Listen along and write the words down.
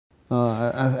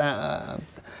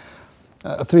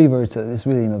Three words is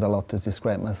really not a lot to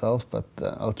describe myself, but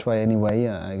I'll try anyway.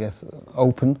 I guess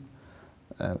open,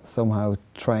 somehow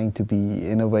trying to be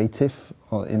innovative.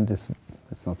 Or in this,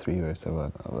 it's not three words,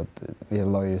 but we are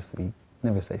lawyers. We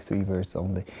never say three words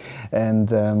only, and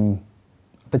a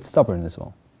bit stubborn as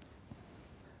well.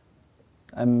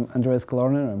 I'm Andreas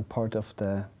Glarner. I'm part of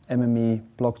the MME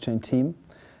blockchain team.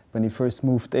 When we first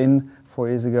moved in 4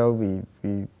 years ago, we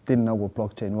didn't know what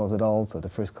blockchain was at all, so the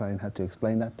first client had to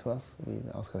explain that to us. We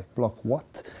asked, like, block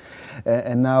what?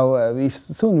 And now we've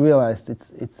soon realized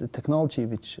it's a technology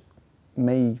which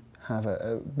may have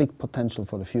a big potential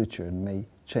for the future and may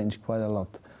change quite a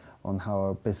lot on how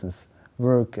our business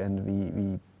work, and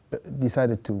we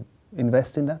decided to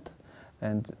invest in that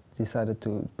and decided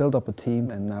to build up a team,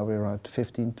 and now we're around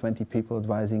 15, 20 people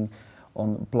advising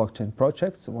on blockchain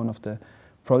projects. One of the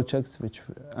projects which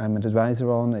I'm an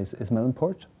advisor on is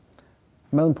Melonport.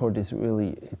 Melonport is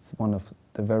really, it's one of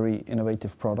the very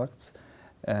innovative products.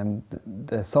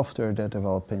 The software they're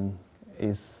developing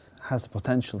has the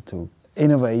potential to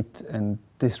innovate and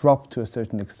disrupt to a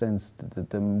certain extent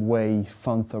the way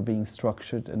funds are being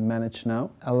structured and managed now,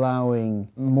 allowing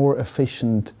more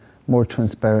efficient, more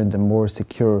transparent and more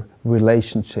secure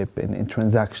relationship in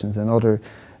transactions and other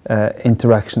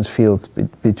interactions fields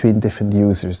between different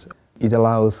users. It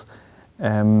allows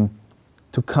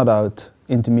to cut out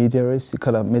intermediaries, to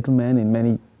cut out middlemen in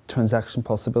many transaction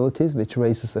possibilities, which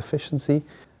raises efficiency.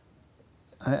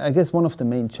 I guess one of the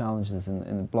main challenges in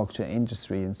the blockchain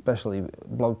industry, and especially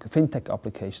fintech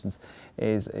applications,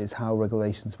 is how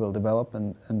regulations will develop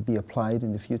and be applied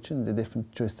in the future in the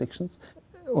different jurisdictions.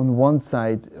 On one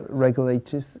side,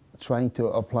 regulators trying to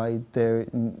apply their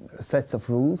sets of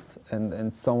rules,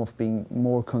 and some of being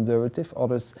more conservative.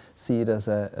 Others see it as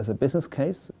a business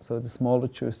case. So the smaller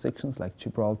jurisdictions like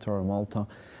Gibraltar or Malta,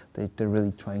 they're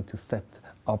really trying to set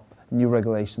up new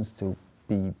regulations to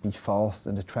be fast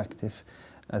and attractive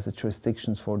as a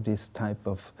jurisdictions for this type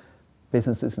of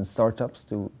businesses and startups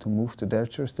to move to their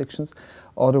jurisdictions.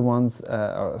 Other ones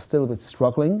are still a bit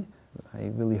struggling.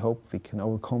 I really hope we can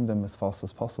overcome them as fast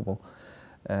as possible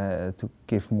to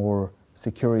give more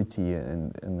security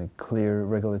and a clear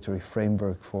regulatory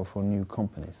framework for new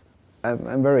companies.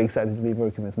 I'm very excited to be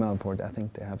working with Melonport. I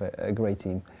think they have a great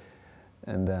team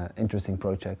and interesting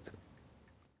project.